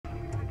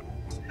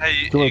Hey,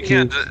 you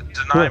can't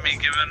deny me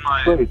giving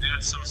my dude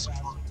some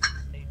support.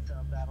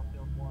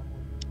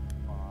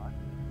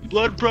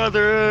 Blood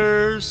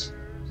Brothers!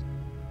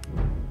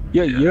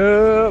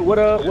 Yeah, what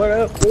up, boys? What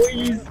are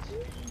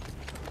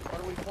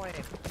we playing?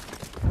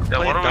 Yeah,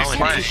 what are we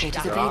Domination.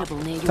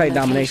 playing? Play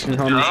domination, Dude,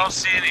 homie. I don't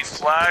see any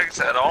flags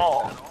at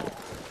all.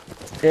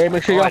 Hey,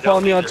 make sure y'all follow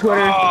me on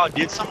Twitter. Oh,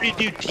 did somebody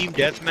do team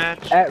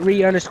deathmatch? At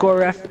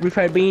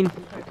 @re_ref Bean.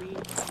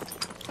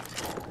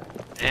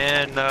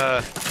 And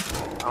I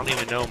don't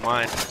even know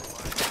mine.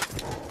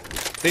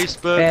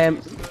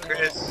 Facebook.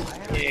 Chris.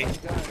 Hey.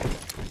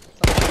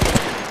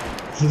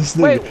 This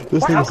Wait,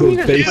 this how come you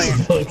nigga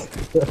guys said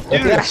Dude,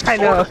 Yeah, I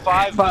know. 4 to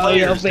 5 Follow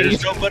your players.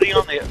 There's face. nobody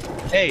on the.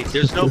 Hey,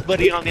 there's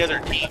nobody on the other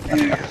team. Yo,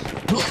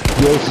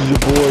 this is your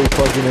boy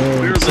fucking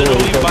Aaron. We were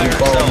literally by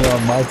follow me ourselves.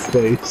 on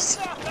MySpace.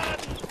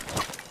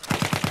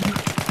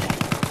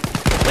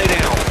 Lay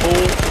down,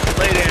 fool.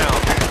 Lay down.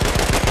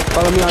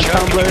 Follow me on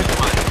Tumblr.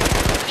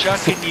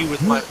 Chucking you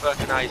with my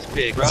fucking ice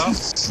pick, bro.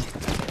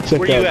 Check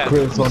Where you out at?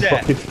 Chris on Who's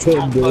that? fucking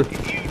Tinder. I'm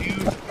fucking you,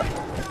 dude.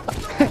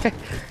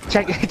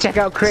 Check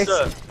out Chris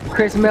What's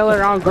Chris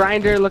Miller on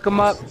Grindr. Look him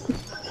up.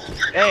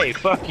 Hey,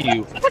 fuck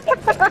you.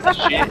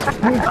 Shit.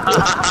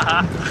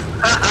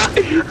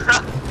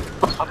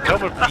 I'm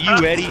coming for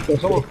you, Eddie. I'm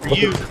coming for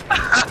you.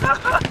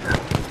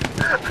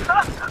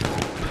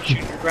 Shoot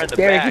you right in the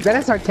Derek, back. is that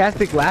a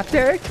sarcastic laugh,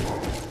 Derek?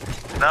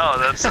 No,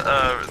 that's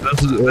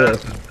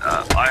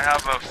I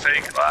have a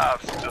fake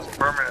laugh just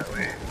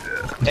permanently.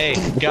 Yeah.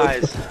 Hey,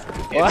 guys.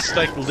 It's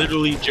like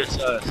literally just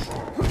us.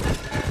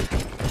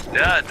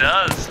 Yeah, it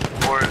does.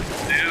 Or do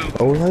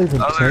Oh, we're not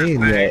even other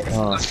playing yet,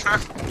 things. huh?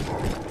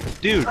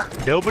 Dude,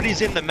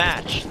 nobody's in the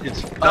match.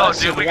 It's No, us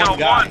dude, and we one got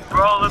guy. one,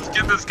 bro. Let's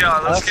get this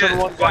guy. Let's Us get and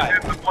one guy.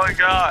 the one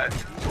guy.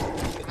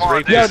 Come on,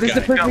 right dude. Yo, this this is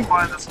guy. the We gotta perfect.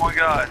 find this one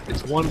guy.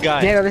 It's one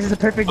guy. Nano, this is a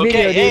perfect Okay,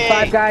 video, dude. hey,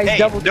 5 guys, hey,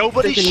 double.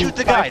 nobody freaking shoot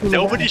the guy. 5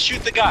 Nobody guys.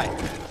 shoot the guy.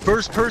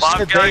 First person to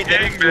Five guy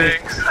bayonet him.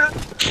 gangbangs.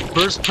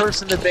 First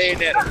person to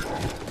bayonet him.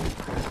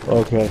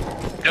 Okay.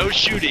 No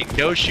shooting.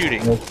 No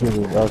shooting. No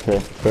shooting. Okay,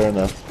 fair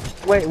enough.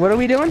 Wait, what are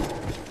we doing?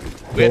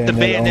 We have to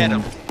bayonet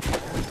him.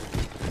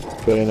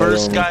 Bayonet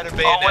First only. guy to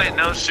bayonet Oh wait, him.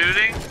 no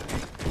shooting?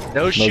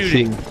 No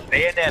shooting. shooting.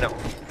 Bayonet him.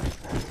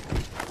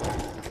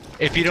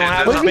 If you don't Dude,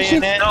 have what a if he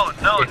shoots- bayonet, No,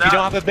 if you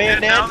don't have a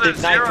bayonet, now then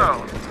there's knife him.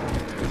 zero.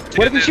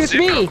 What if he Dude, shoots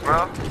there's zero, me?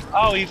 bro.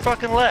 Oh, he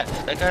fucking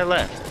left. That guy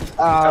left.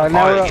 Now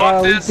Alright,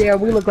 fuck this.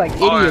 we look like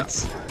Alright.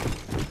 idiots.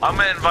 I'm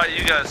gonna invite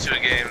you guys to a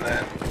game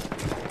then.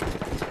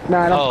 No,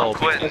 I don't. Oh, I'm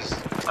quitting. because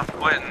I'm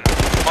quitting.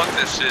 Fuck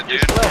this shit,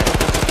 dude. just left.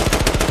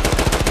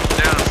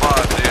 0 to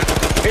 5, dude.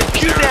 It's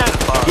you 0 down. to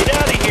 5. Get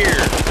out of here.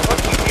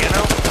 Fuck you,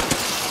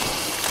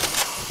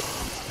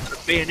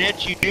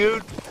 bayonet you,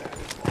 dude.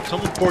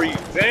 Coming for you.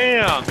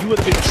 Bam! You would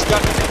have been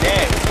stuck in the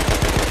neck.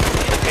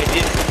 Okay,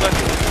 didn't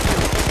fucking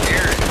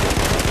scare it.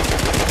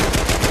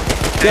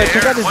 Yo, Hey, check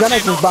out Aaron, this what gun I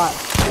you just know- bought.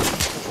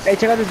 Hey,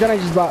 check out this gun I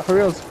just bought, for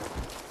reals.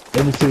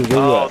 Let me see. Where you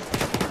Oh, at?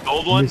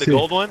 gold Let one? me The see.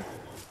 gold one?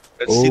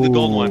 Let's see the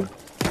gold Oh. one.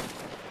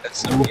 That's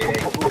so gay.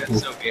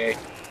 That's so gay.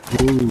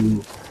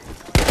 Ooh.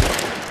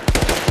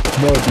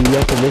 No, dude, you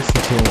have to listen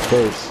to him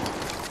first.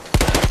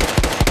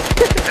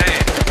 Hey,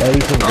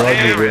 Eddie's from Gardner,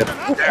 Aaron, bro. Aaron,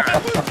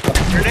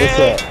 What's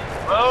up?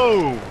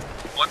 Oh!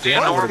 what do you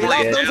Damn, I'm normally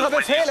gonna do get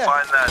when you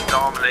find that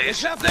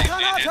domination thing? Do you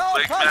do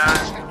quick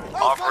match,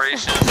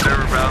 operations,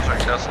 server browser,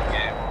 custom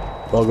game?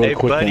 I'll go Hey,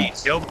 quick buddy.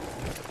 match. Yo,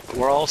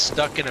 we're all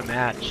stuck in a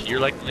match. You're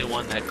like the only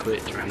one that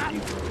quit trying to do.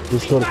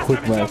 Let's go to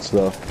quick match,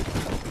 though.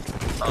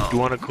 You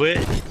want to quit?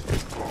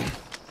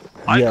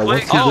 I Yeah, quit what's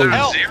the because goal? there's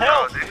Help, 0,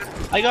 help. dude.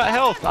 I got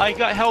help. I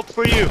got help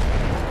for you.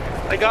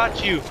 I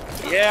got you.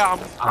 Yeah,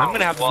 I'm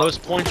gonna have the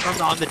most points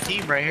on the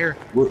team right here.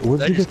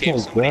 Where'd I you just get gave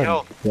that somebody gun,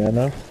 help.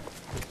 Dano?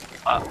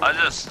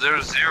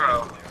 There's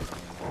 0.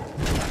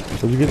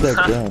 Where'd you get that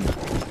gun?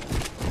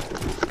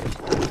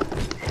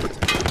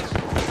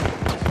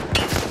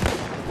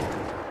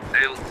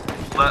 Hey,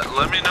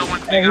 let me know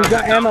when Hey, you who's guys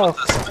got are done ammo? with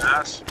this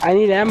match. I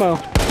need ammo. I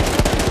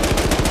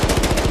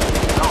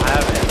don't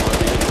have it.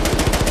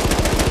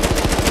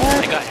 I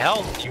got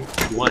health. You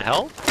want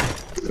help?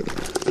 You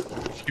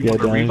Yeah,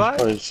 want a Danny's revive?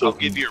 probably I'll so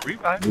give you a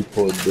revive.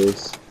 record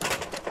this.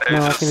 Hey,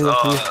 No, I just, can look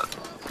for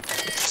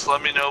just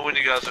let me know when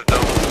you guys are done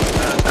with this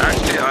match.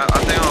 Actually, I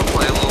think I'm gonna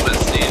play a little bit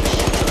Siege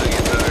until I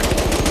get back.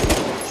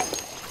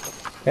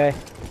 Okay.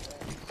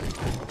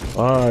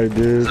 Alright,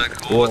 dude. Is that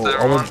cool with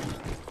everyone?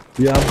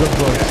 Yeah, I'm gonna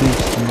go on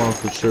Siege tomorrow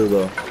for sure,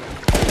 though.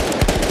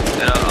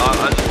 Yeah, I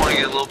just want to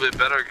get a little bit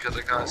better because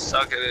I kind of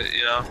suck at it,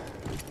 you know?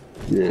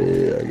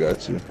 Yeah, I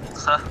got you.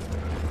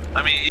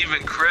 I mean,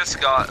 even Chris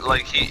got,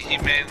 like, he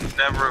may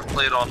never have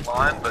played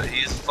online, but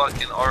he's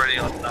fucking already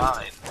on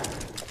 9.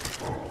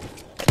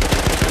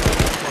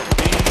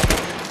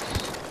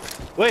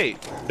 Wait,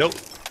 nope.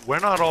 We're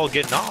not all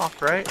getting off,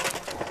 right?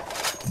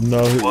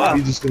 No, What?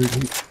 he's just gonna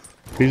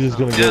Yeah,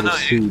 go no, to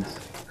Siege.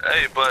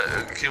 Hey, but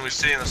can we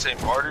stay in the same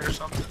party or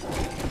something?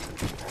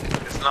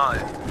 It's not.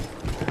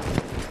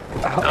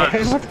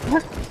 Okay, what the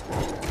fuck?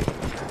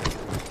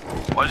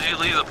 Why did you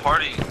leave the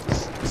party?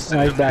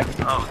 No, he's back.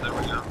 Oh, there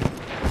we go.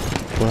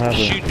 happened?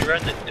 Shooting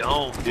around the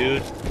dome,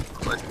 dude.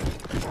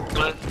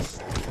 But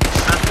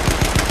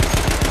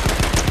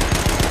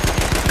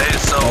hey,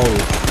 so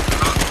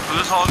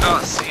who's all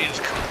got Siege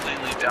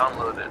completely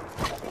downloaded?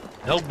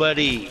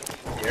 Nobody,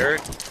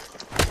 Derek.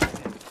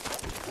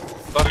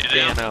 Fuck You do?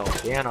 Dano.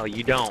 Dano,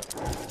 you don't.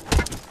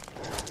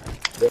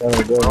 Yeah,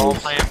 We're all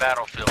playing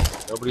Battlefield.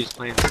 Nobody's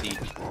playing Siege.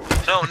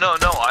 No,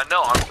 I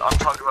know. I'm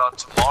talking about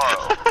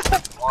tomorrow.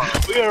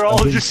 We are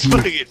all just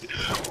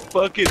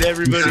fucking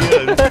everybody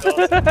else.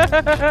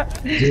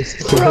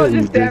 We're all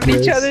just dabbing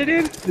each other,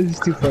 dude. This is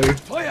too funny.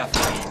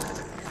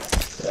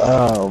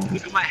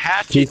 Look at my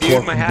hatchet, Keith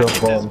dude. My wants to hatchet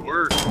jump does on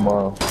work.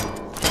 tomorrow.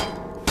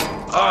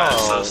 Alright,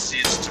 so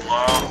Siege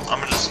tomorrow. I'm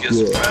gonna just get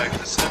some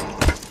practice in.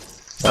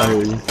 I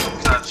hear you.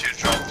 I'm not too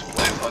drunk to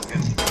play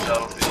fucking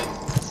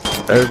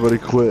Battlefield. Everybody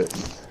quit.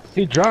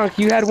 You drunk?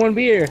 You had one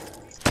beer.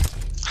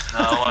 No,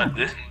 I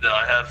didn't.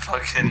 I had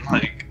fucking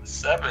like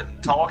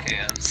 7 tall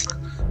cans.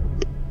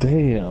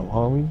 Damn,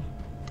 homie.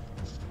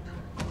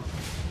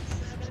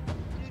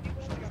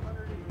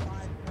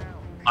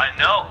 I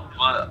know,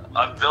 but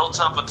I built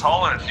up a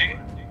tolerance.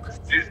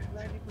 Do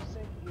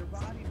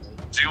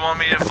you want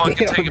me to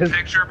fucking take a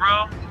picture,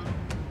 bro?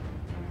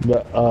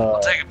 But, I'll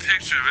take a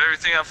picture of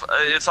everything.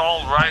 It's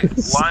all right,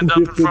 lined up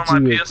in front of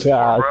my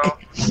PS4, bro.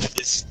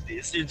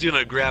 This dude's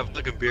gonna grab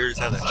fucking beers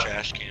out of the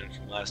trash can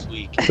from last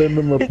week. send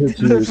them a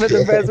picture. For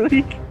the best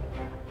week.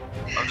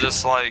 I'm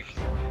just like,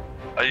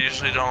 I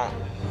usually don't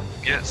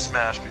get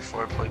smashed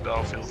before I play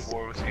Battlefield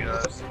 4 with you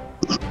guys.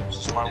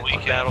 This is my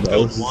weekend.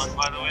 Battlefield 1,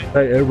 by the way.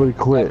 Hey, everybody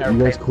quit. You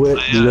guys quit?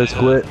 You guys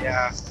quit?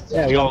 Yeah.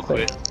 Yeah, We we all all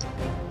quit.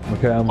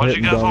 Okay, I'm Why'd you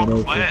hitting guys all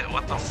Domino's. quit?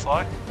 What the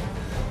fuck?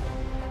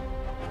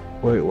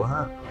 Wait,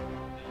 what?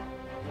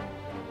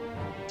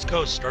 Let's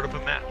go. Start up a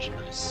match.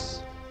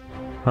 Nice.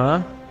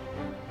 Huh?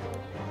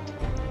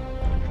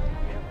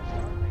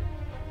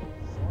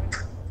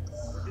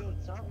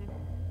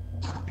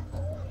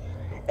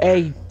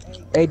 Hey,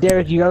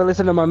 Derek, you gotta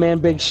listen to my man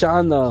Big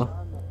Sean though.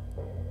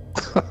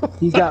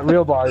 He's got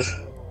real bars.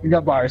 He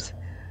got bars.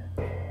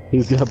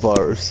 He's got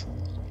bars.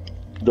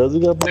 Does he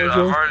got Dude,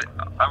 bars?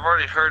 I've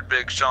already heard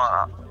Big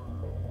Sean.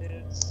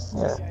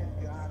 Yeah.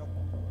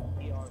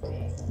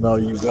 No,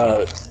 you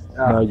got it.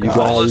 No, you God.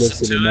 gotta Listen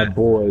listen to to my it.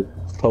 boy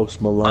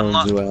Post Malone's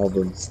Unlock- new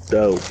album's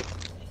dope.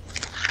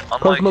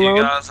 Unlike you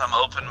Malone? guys, I'm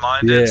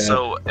open-minded. Yeah.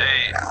 So,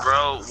 hey,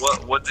 bro,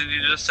 what did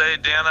you just say,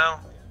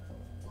 Dano?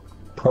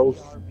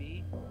 Post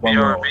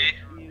Malone. BRB?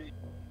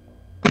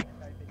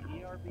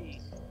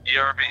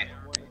 ERB?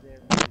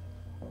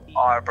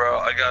 Alright, bro,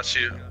 I got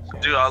you.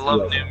 Dude, I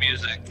love new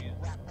music.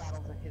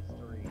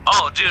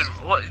 Oh, dude,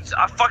 what?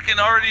 I fucking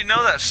already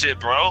know that shit,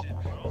 bro.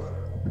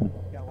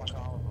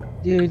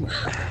 Dude,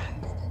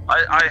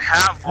 I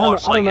have I don't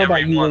watched like know about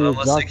every you one when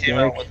unless it's they drunk, came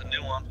out Derek. with a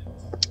new one.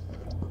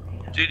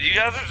 Dude, you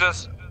guys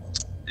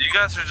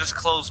are just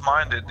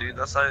closed-minded, dude.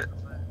 That's like,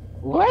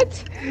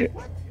 what? you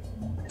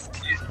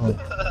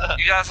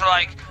guys are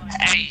like,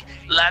 hey,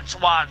 let's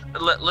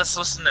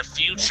listen to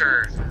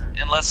Future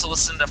and let's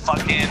listen to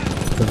fucking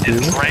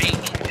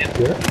Drake and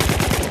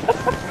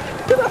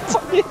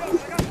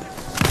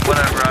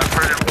whatever. I've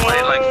heard it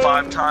played like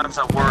 5 times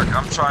at work.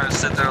 I'm trying to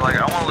sit there like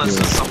I want to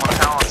listen to someone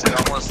talented. I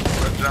want to listen to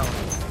Fred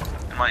Jones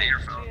in my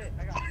earphones.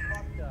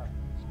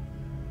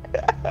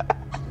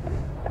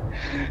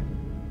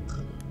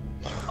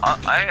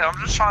 I'm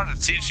just trying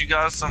to teach you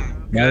guys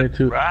some good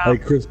 92. rap. Hey,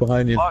 Chris,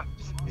 behind you. Fuck.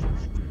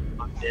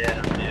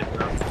 Yeah,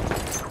 bro.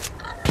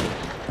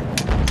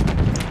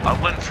 I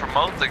wouldn't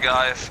promote the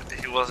guy if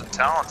he wasn't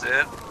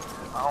talented.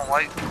 I don't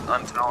like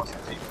untalented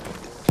people.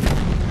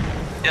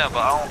 Yeah,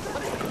 but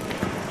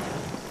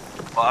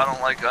I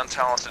don't like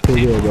untalented For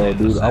people. real though,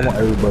 dude. I want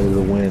everybody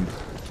to win.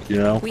 You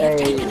know? We have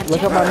Hey, taken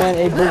look at my man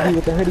A Boogie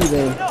with the hoodie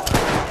then.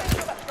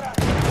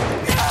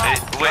 Hey,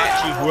 wait,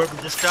 You, whoever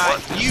just died.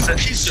 What? You Send-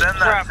 piece of send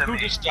that crap. to Who me.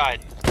 just died?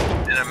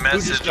 in a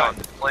message on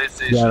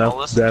PlayStation. Dano, I'll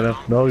listen to Dano.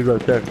 him. No, he's right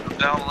there. I'm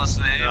down to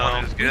listen to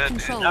anyone who's We good, dude.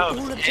 control No, all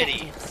Eddie.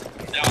 objectives.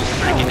 That was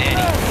freaking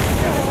Eddie.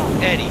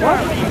 Eddie, what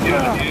are you doing,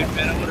 dude?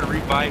 Man, I'm gonna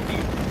revive you.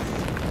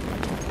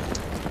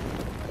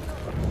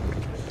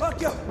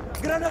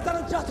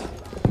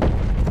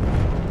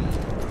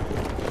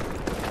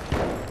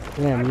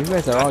 Damn, you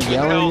guys are all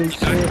yelling and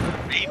shit.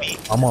 Baby.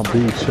 I'm on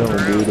B chilling,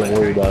 dude. Don't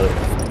worry about it.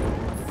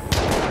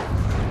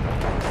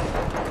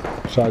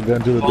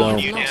 Shotgun to the Phone dome.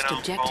 you, Lost Dano.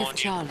 objective Phone you.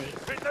 Charlie.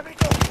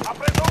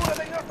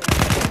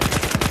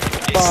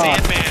 Hey,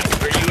 Sandman,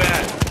 where you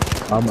at?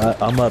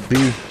 I'm at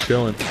B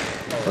chilling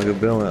like a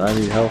villain. I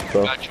need help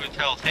though. Got you with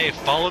health. Hey,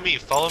 follow me,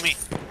 follow me.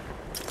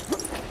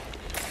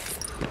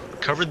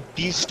 Cover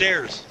these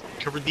stairs.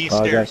 Cover these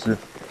I stairs. got you.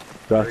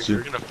 Got You're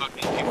you. gonna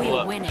fucking We people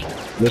are up. winning.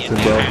 Listen,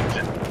 bro.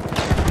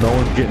 No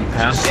one's getting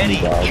past Eddie,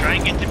 me, dog. try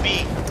and get to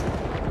B.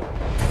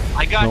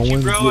 I got No you,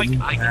 one's bro. I getting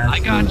got past you.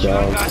 me, I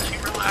dog. got you.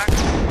 Relax.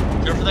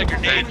 Go for that Hey,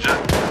 grenade.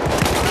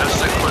 just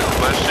a quick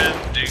question.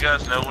 Do you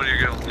guys know when you're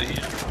gonna leave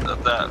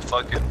that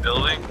fucking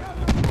building?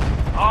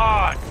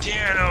 Ah,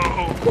 Dano.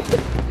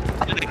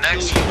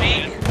 Next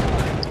week?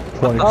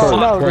 Oh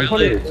no, the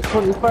Really?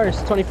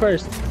 21st.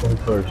 21st.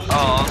 Oh, I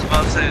was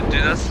about to say, dude,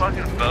 that's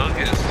fucking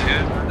bogus,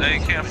 dude. They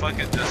can't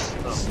fucking just.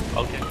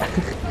 Okay.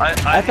 I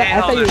I hate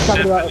how thought you they're were talking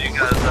shipping about- you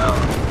guys out.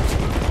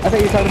 I thought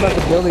you were talking about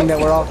the building that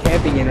we're all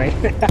camping in right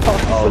now.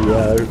 Oh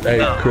yeah, hey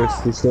No. Chris,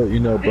 just let you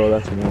know, bro.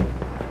 That's one.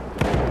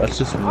 That's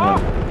just one.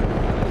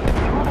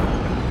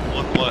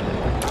 What?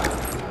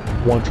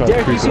 One try.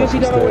 Derek, you seriously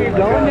don't know where you're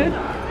going, dude?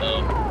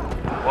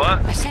 What?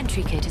 A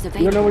sentry kit is You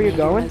available don't know where you're near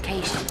your going?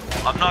 location.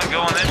 I'm not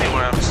going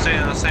anywhere. I'm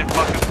staying in the same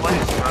fucking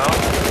place, bro.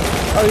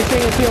 Oh, you're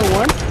saying it's here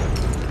one?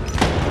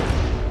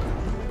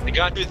 I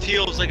got your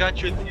heels. I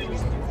got your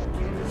heels.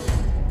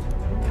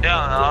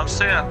 Yeah, no, I'm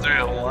staying at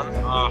 301.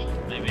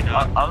 Maybe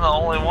not. I'm the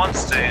only one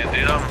staying,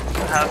 dude. I'm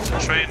have to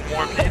train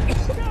more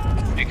people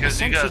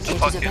because you guys Sentry kit is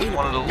fucking available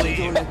wanted to near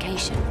your leave.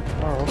 location.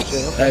 Oh,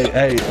 shit. Hey,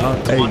 Derek,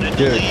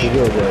 for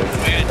real, bro.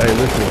 Hey,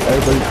 listen,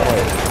 everybody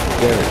quiet.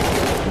 Derek,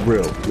 for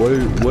real.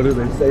 What do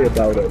they say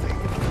about us?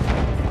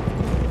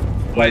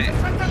 Wait, We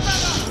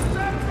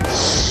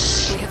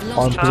have On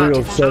lost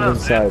objective 307 Alpha.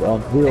 side,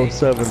 on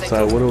 307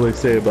 side, what do they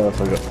say about us?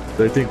 Like,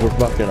 they think we're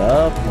fucking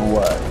up or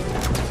what?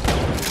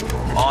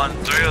 on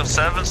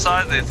 307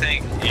 side, they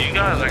think you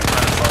guys are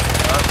kind of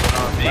fucking up,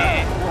 not me.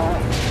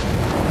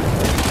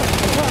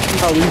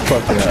 How we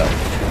fucking up?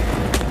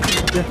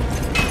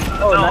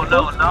 Oh,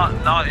 No,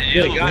 not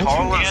you. They got you,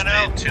 Carlos Piano?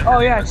 made too Oh,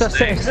 many yeah, so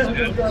mistakes, serious.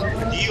 dude.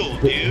 Deal,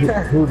 dude.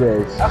 Who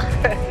does? I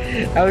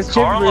was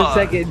tripping for a Carla.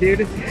 second,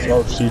 dude.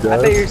 Oh, she I thought you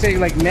were does? saying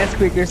like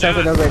Nesquik or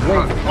something. I was like, wait,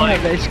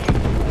 Like- yeah, bitch.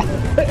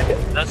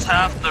 That's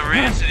half the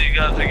reason you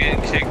guys are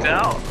getting kicked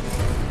out.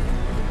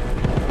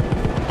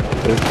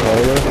 Is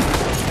Carla?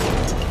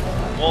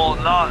 Well,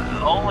 not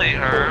only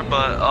her,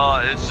 but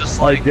it's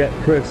just Like, like get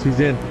Chris, he's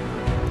in.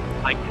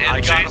 I and got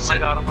him. Jason. I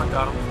got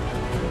him.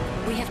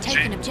 We have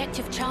taken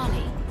objective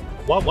Charlie.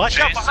 What? Watch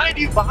out Jason. behind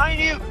you! Behind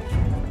you!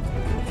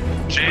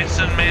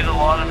 Jason made a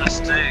lot of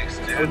mistakes,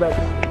 dude.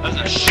 That's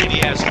a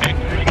shitty ass pick.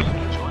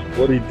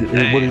 What do you do?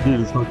 Hey. What do you do?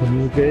 Just not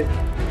communicate?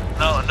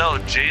 No,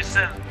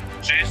 Jason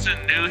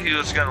knew he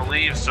was gonna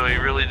leave, so he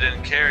really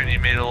didn't care, and he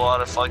made a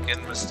lot of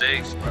fucking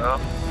mistakes, bro.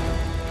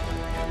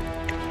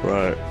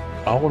 Right.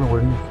 I wonder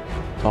where he's.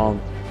 Tom.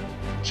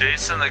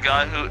 Jason, the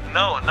guy who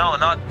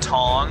not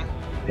Tong,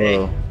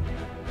 Oh. It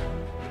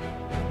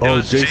Oh,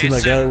 was Jason,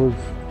 that guy was.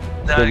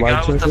 that The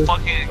guy with the linebacker?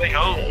 fucking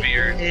goat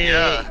beard.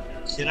 Yeah.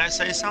 Can I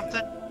say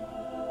something?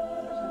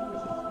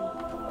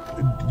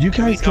 You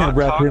guys we can't not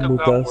wrap talk him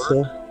with about us, work?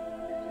 though.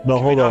 No,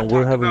 Can hold we on. not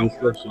We're talk having a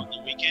about work discussion. on the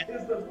weekend?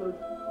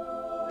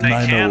 They I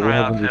know, can we're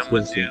wrap having a him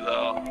with discussion. you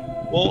though.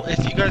 Well, if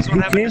you guys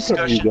want to have a came from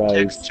you discussion, guys.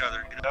 text each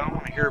other. Dude, I don't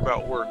want to hear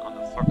about work on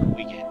the fucking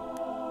weekend.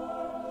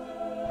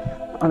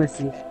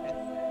 Honestly.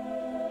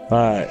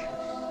 Alright.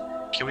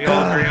 Can we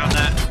all agree on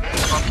that?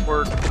 Fuck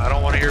work. I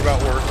don't want to hear about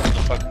work on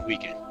the fucking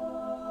weekend.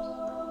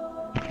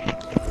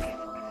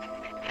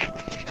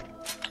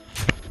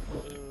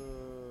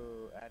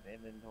 Ooh, add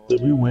inventory.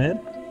 Did we win?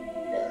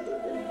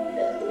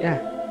 Yeah.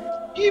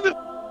 Even Oh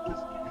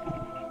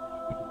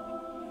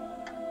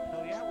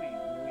yeah, we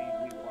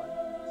won.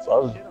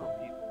 So Shit on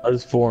people. I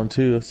was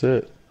 4-2. That's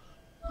it.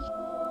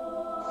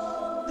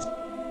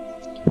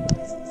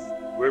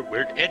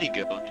 where'd Eddie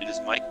go? Did his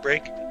mic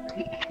break?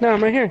 No,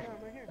 I'm right here.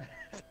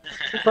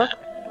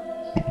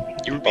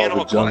 You were being Oh,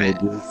 all the jungle, quiet.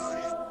 dude.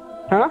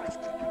 Huh?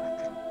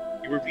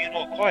 You were being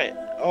all quiet.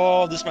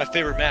 Oh, this is my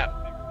favorite map.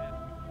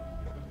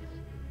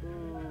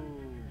 Ooh,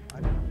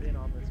 I've never been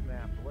on this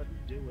map. Let's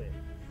do it.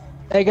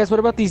 Hey guys, what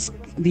about these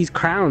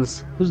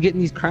crowns? Who's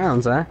getting these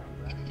crowns, huh?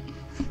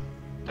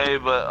 Hey,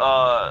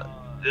 but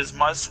is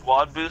my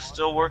squad boost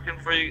still working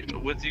for you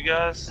with you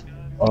guys?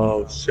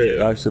 Oh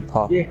shit! I should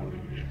pop. Yeah.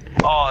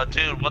 Oh,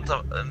 dude, what the?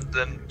 And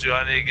then do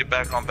I need to get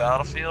back on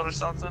Battlefield or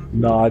something?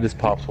 No, I just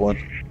popped one.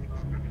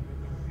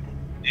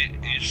 Yeah,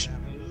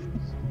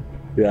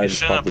 I You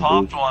just shouldn't have popped a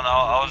popped boost. one.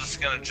 I was just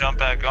gonna jump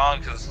back on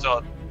because it's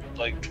still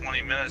like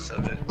 20 minutes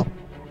of it.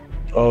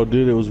 Oh,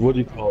 dude, it was what do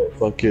you call it?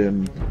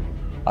 Fucking.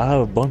 I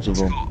have a bunch of It's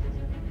them. cool.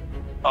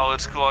 Oh,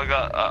 it's cool. I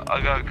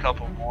got a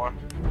couple more.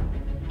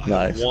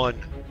 Nice. One.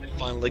 I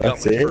finally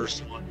That's got my it?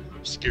 first one.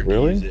 I'm scared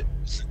Really? to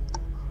use it.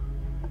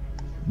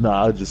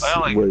 Nah, I just I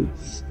like- wait.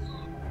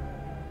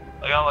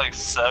 I got like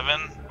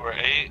 7 or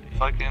 8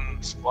 fucking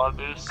squad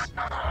boosts.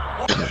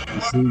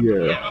 See,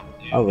 yeah,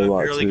 I have a lot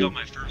barely too. got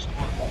my first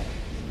one.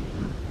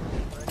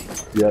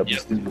 Yep.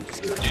 Yep. Do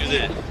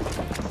this.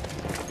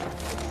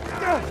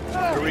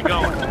 Where are we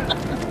going?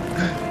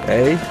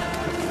 A?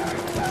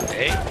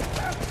 A?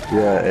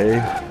 Yeah, A.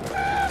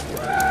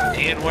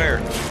 And where?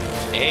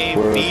 A,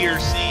 Where? B, or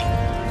C?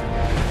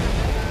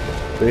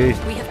 B.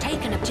 We have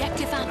taken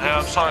objective Hey, I'm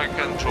Alpha. sorry I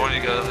couldn't join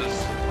you guys. I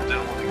just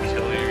didn't want to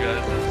kill you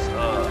guys.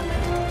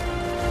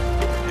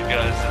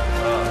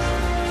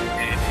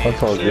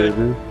 That's all good,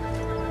 dude.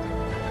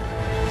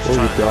 We'll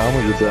get that. I'm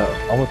gonna get that.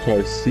 I'm gonna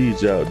try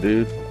siege out,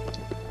 dude.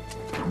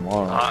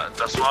 Tomorrow.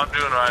 That's what I'm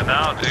doing right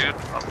now, dude.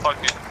 I'm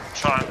fucking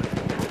trying to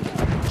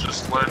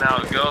just learn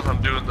how it goes.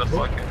 I'm doing the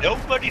fucking.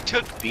 Nobody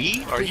took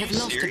B? Are We you have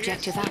lost serious?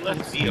 objective You left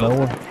apples. B No open.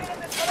 one.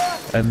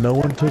 And no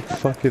one took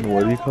fucking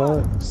what do you call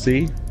it?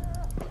 C.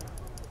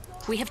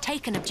 We have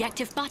taken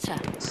objective butter.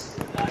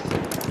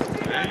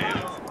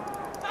 Damn.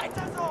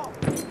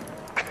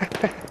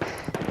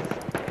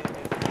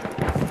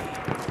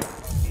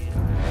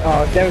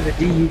 Oh, there was a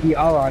DUDR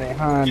on it,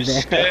 huh? You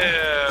Damn.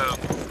 stab.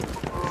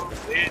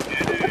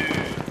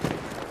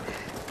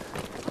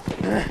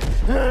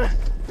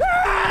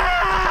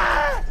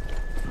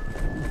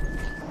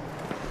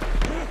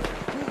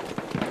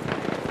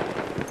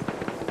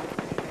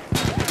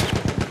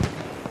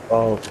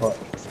 Oh fuck.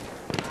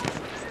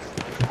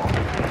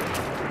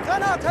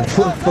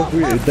 Fuck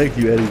we thank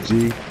you, Eddie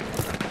G.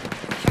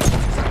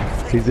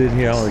 He's in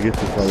here, I wanna get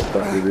this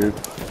motherfucker, dude.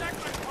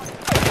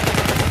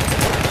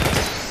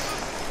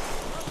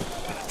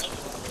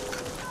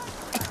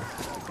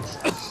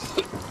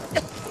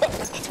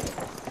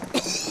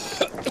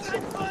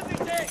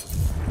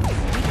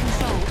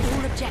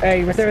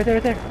 Hey, right there, right there,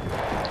 right there.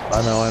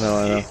 I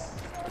know.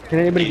 Can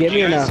anybody get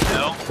me or no?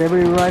 No. Can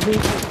anybody revive me?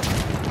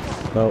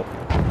 Nope.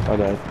 I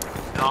died.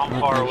 No, I'm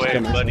far away,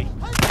 buddy.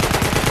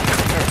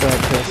 Go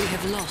ahead, Chris. We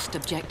have lost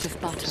objective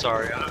butter.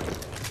 Sorry,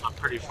 I'm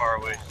pretty far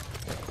away.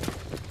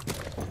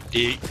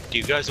 Do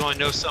you guys want to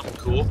know something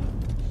cool?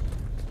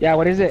 Yeah,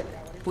 what is it?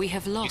 We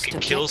have You lost can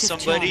objective kill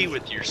somebody Charlie.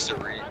 with your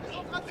syringe.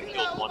 I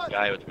killed one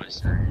guy with my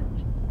syringe.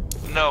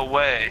 No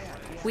way.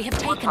 We have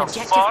taken the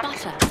objective fuck?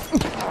 butter.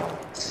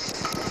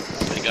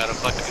 They got a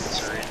fucking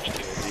syringe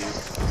kill, dude.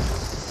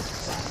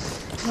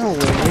 No way.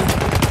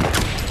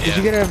 Yeah. Did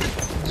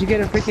you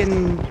get a freaking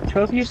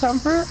trophy or something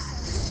for it?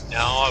 No,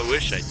 I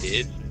wish I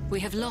did. We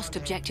have lost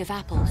objective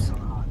apples.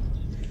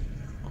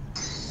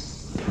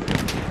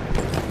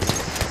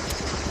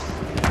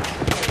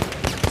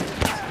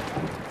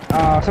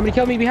 Somebody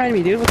killed me behind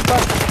me, dude. What the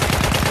fuck?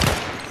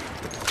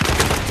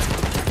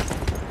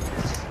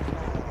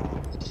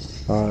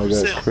 Alright, I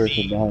Who's got that Chris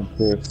me? and behind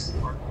Chris.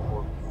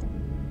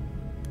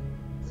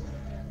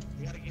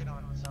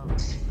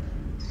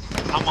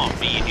 I'm on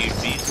B, dude.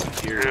 Be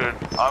secure. Dude,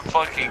 I'm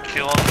fucking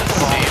killing this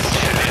same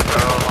shit,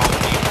 bro.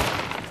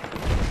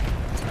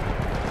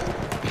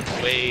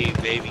 Way,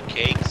 baby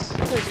cakes.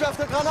 We are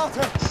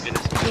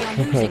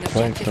Okay, losing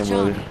thanks, objective somebody.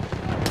 Charlie.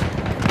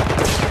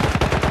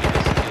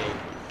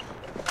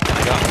 I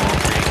got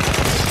hungry.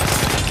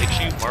 Make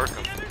sure you mark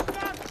them.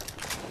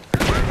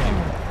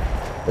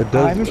 It I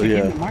does, haven't yeah.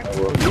 forgiven Mark. I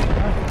will.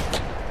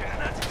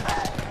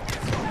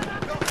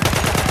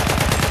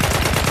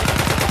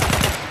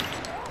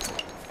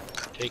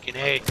 Taking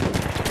A.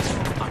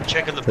 I'm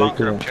checking the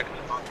bunker. A. I'm checking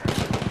the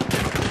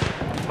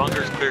bunker.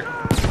 Bunker's clear.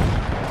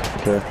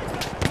 Okay.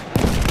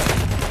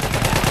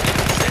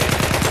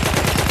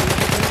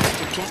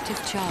 Objective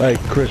Charlie.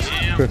 Hey, Chris.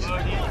 Chris.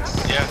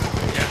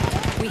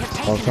 Yeah. We have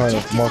I'm taken trying to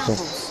objective mark 'em.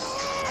 apples.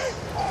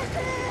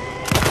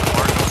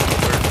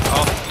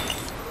 Oh,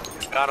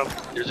 got him.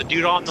 There's a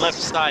dude on the left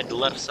side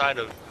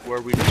of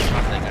where we just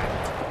shot that guy.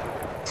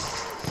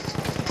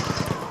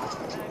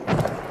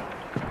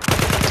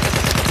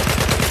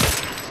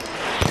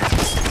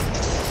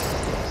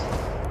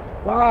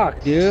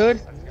 Fuck,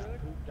 dude.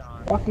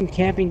 Fucking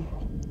camping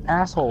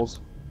assholes.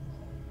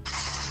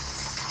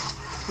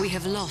 We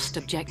have lost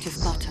objective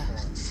butter.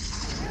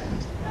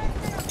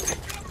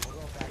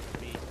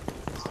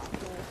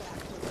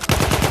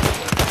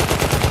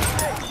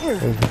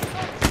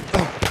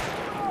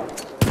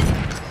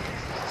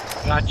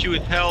 Got you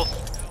with health.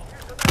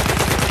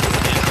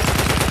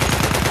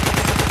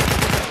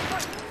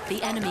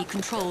 The enemy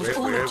controls Where,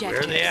 all where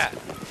objectives. are they at?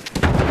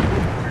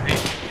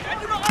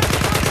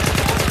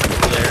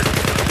 There.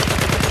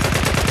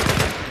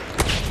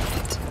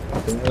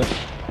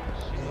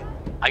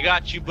 I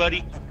got you,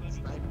 buddy.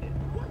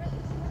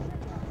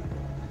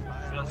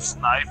 Got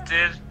sniped,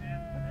 dude.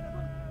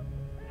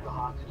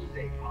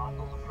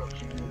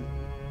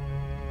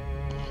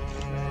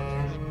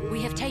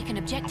 We have taken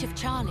objective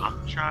Charlie.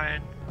 I'm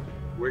trying.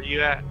 Where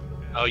you at?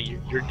 Oh,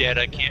 you're dead.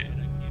 I can't.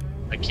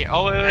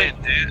 Oh, wait, wait.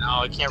 Hey, dude. No,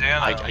 I can't.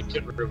 Dan, I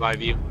couldn't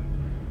revive you.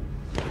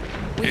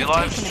 We You have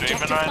live taken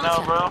streaming objective right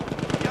now, butter. bro?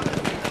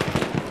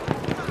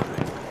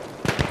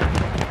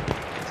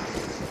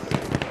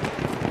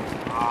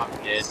 Oh,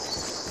 I'm dead.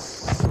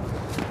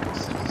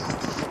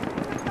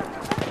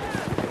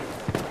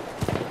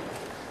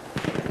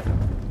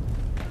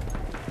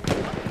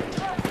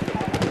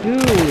 Dude,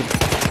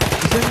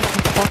 this isn't a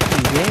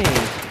fucking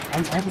game.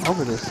 I'm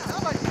over this.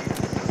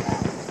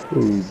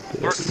 Ooh,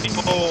 Mark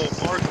people.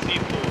 Mark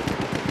people.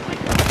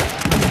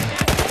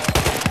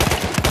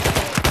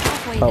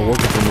 Halfway not there.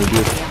 working for me,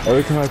 dude.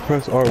 Every time I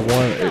press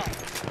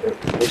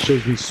R1, it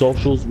shows me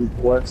socials,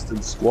 requests,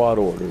 and squad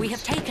orders. We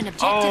have taken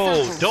objective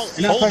Oh, apples. don't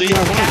You're not hold it.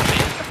 fucking Tap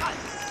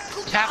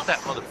it. Tap that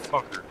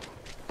motherfucker.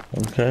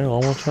 Okay, well,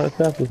 I'm gonna try to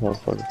tap this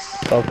motherfucker.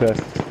 Okay.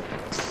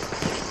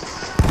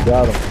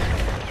 Got him.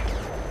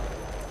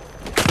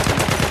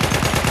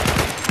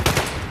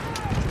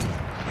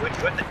 When you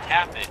have to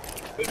tap it,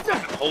 quit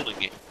fucking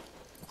holding it.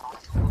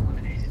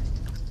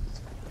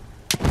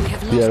 We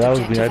have lost Yeah, that was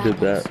me. I objective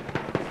did that.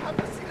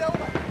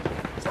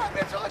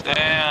 apples.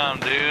 Damn,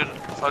 dude.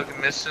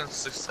 Fucking mission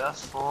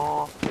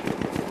successful.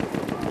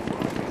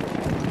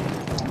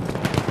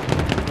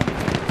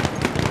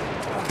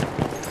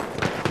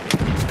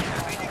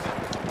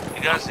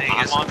 You guys need to I'm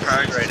get some on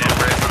practice right on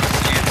now. Rainbow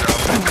Siege out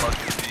there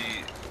fucking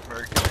be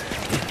Mercury.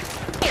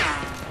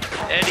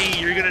 Eddie,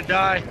 you're gonna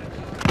die.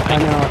 I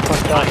know, I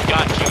fucked I up.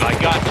 got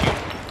you.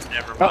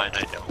 Never mind,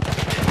 I don't.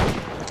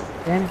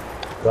 Damn it.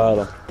 Got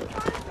him.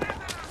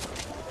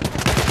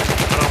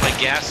 Put on my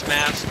gas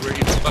mask, where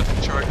you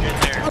fucking charge in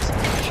there.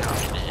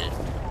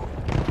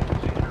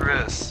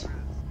 Chris,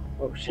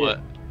 Oh shit. What?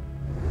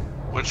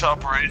 which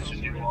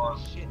operation you on?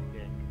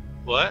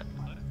 What?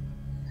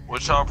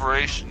 Which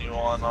operation you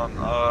on We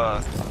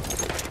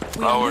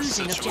are our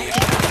losing situation?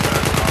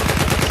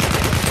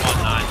 objective. On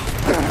 9.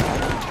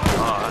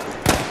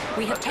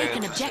 We have Okay,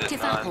 taken just hit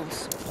objective 9.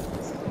 apples.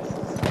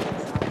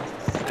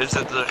 Is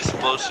it the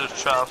explosive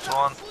traps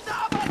one?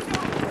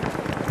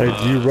 Hey,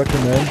 do you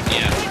recommend?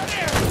 Yeah.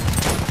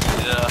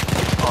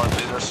 Yeah. Oh,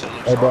 dude, that shit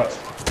looks Hey, bro.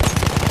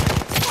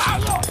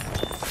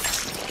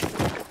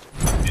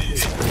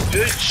 Dude,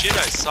 good shit,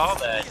 I saw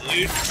that, dude.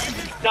 You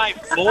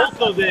sniped both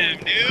of them,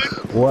 dude.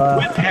 Wow.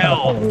 With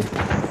hell.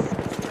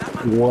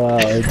 Wow,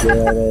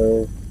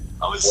 Dano.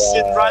 I was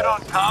sitting right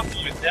on top of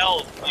you with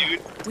hell,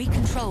 dude. We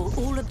control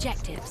all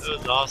objectives. That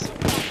was awesome.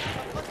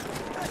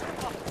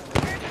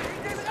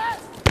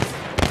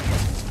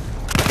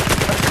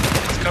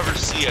 Let's cover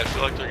C. I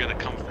feel like they're gonna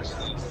come for C.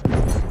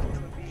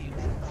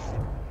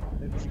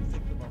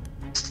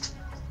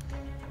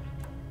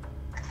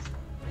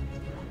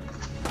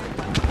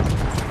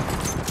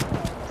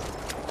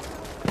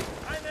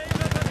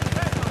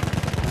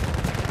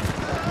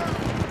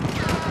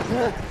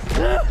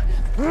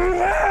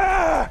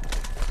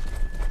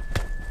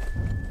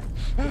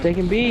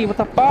 Taking B, what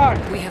the fuck?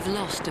 We have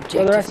lost Yo,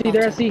 objective. they're at C,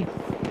 they're at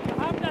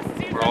bottom.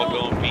 C. We're all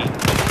going B.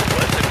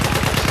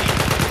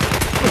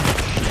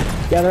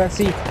 Yeah, they're at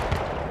C.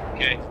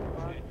 Okay.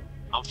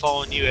 I'm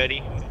following you,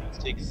 Eddie. Let's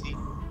take C.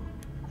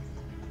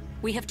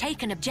 We have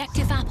taken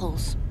objective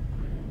apples.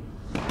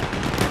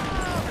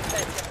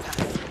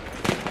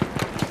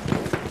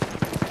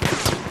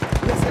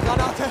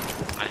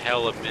 I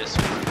hella miss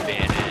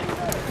Bayonet.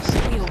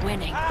 We are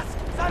winning.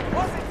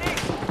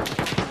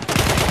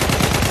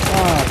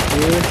 Oh,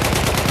 dude.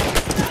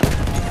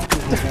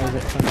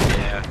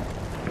 Yeah,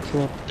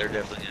 Cool. they're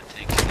definitely gonna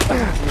take C.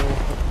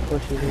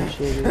 Pushes and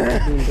shit, dude.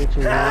 Being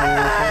bitches.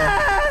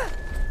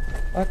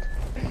 What?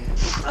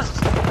 I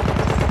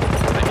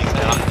think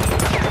not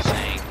what you're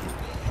saying.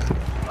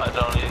 I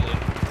don't either.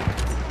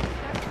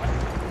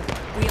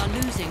 We are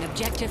losing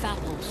objective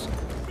apples.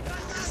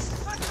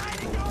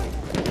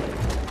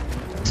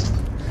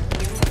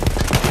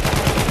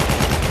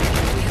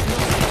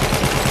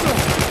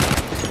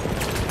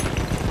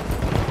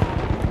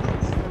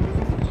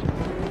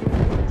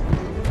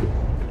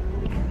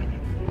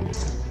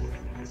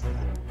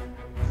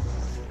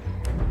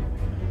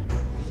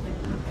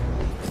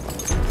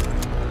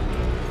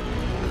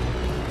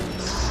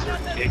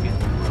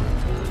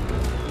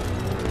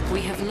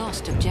 We have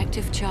lost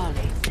objective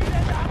Charlie.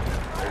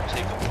 They're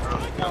taking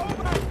Charlie.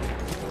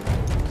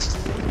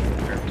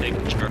 They're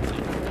taking Charlie.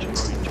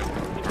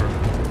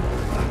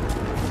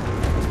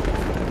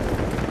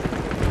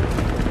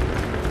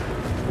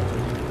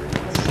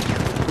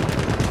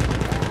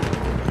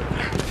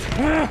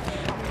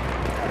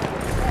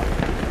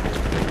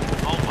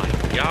 Oh my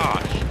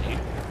gosh, dude.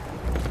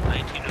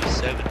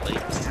 1907 late.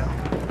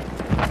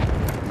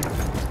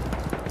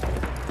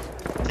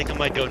 I think I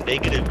might go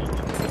negative.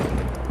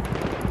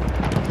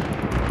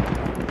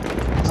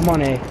 I'm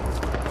on A.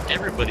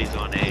 Everybody's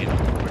on A.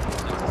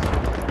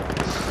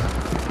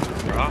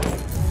 Bro.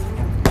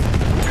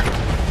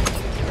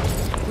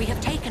 We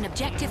have taken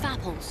objective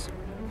apples.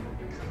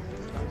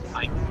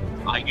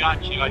 I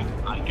got you. I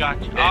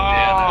got you. Hey,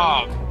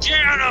 Oh,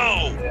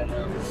 Jano!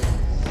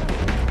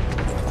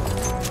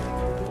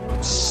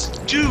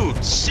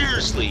 Dude,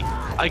 seriously.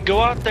 I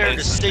go out there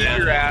to save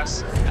your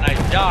ass, and I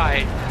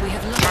die, We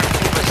have trying to lost.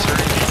 take my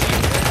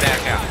surgery and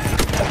back out.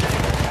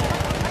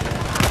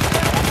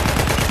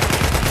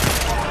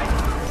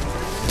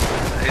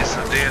 Hey,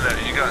 so Dana,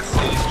 you got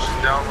Siege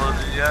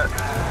downloaded yet?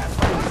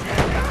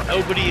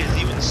 Nobody has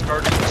even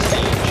started the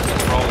siege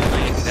because we're all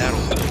playing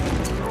Battlefield.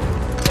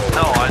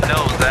 No, I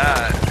know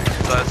that,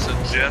 because I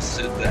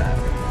suggested that.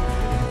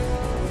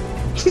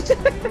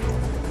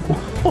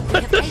 We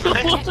have taken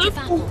objective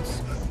apples.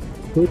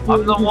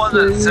 I'm the one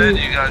that said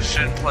you guys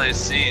shouldn't play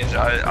Siege.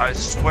 I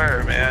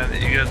swear, man.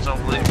 You guys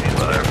don't believe me,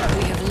 whatever.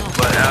 We have lost.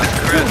 But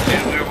ask Chris,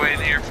 dude, we were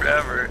waiting here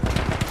forever.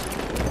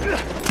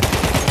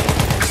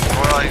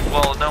 We're like,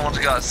 well, no one's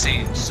got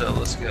Siege, so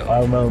let's go. I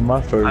remember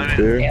my first I mean,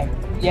 beer.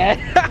 Yeah.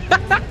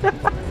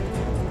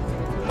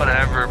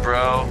 Whatever,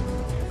 bro.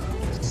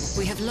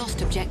 We have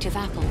lost objective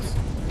apples.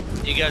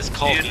 You guys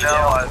call You me know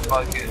down. I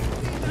fucking...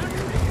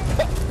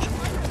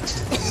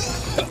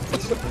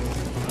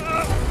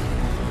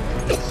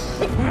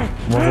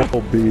 My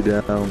whole B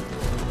down.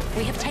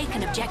 We have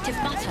taken objective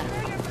butter.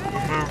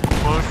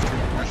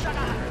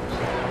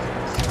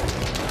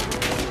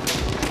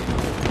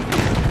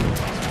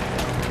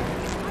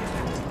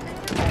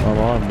 I'm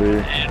on B.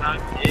 And I'm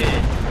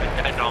dead.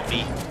 I died on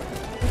me.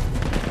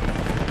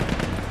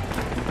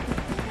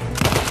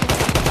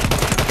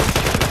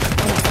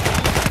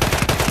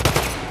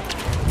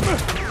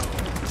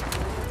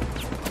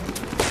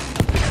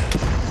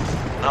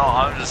 No,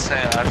 I'm just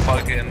saying, I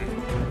fucking.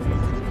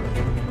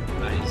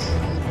 Nice.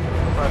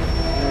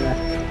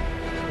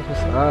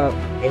 What's up?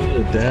 Hold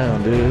it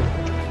down, dude.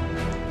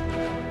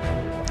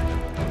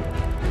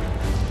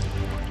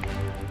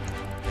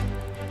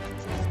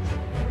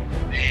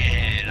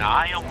 Man,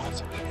 I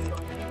almost.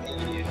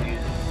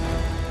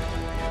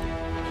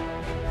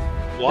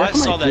 Well, I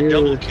That's saw my that dude.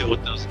 double kill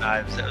with those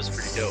knives. That was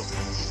pretty dope.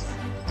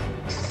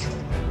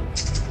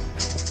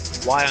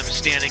 Why I'm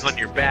standing on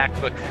your back,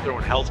 but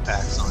throwing health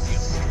packs on you.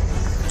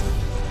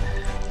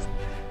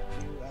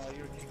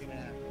 You're kicking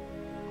ass.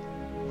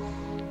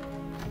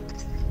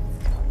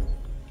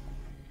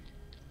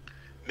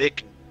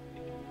 Mick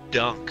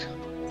Dunk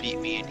beat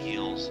me in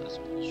heels. That's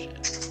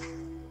bullshit.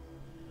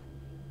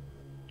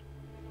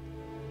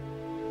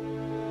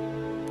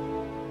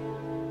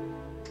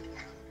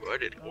 I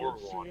did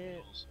horrible on shit.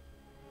 heels.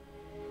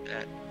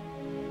 That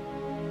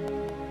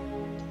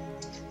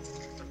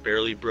I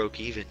barely broke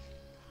even.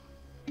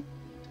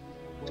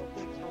 Well,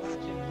 thanks for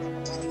watching. Drop a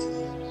like,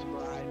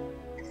 subscribe.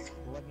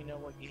 Let me know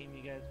what game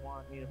you guys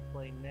want me to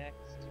play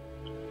next.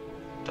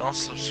 Don't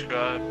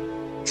subscribe.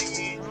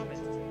 Promise.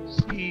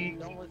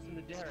 Don't listen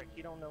to Derek.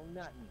 He don't know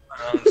nothing.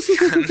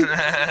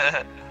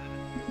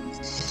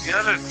 You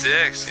guys are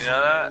dicks, you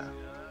know that?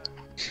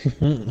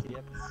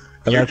 Yep.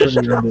 And that's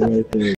what you want to do right there.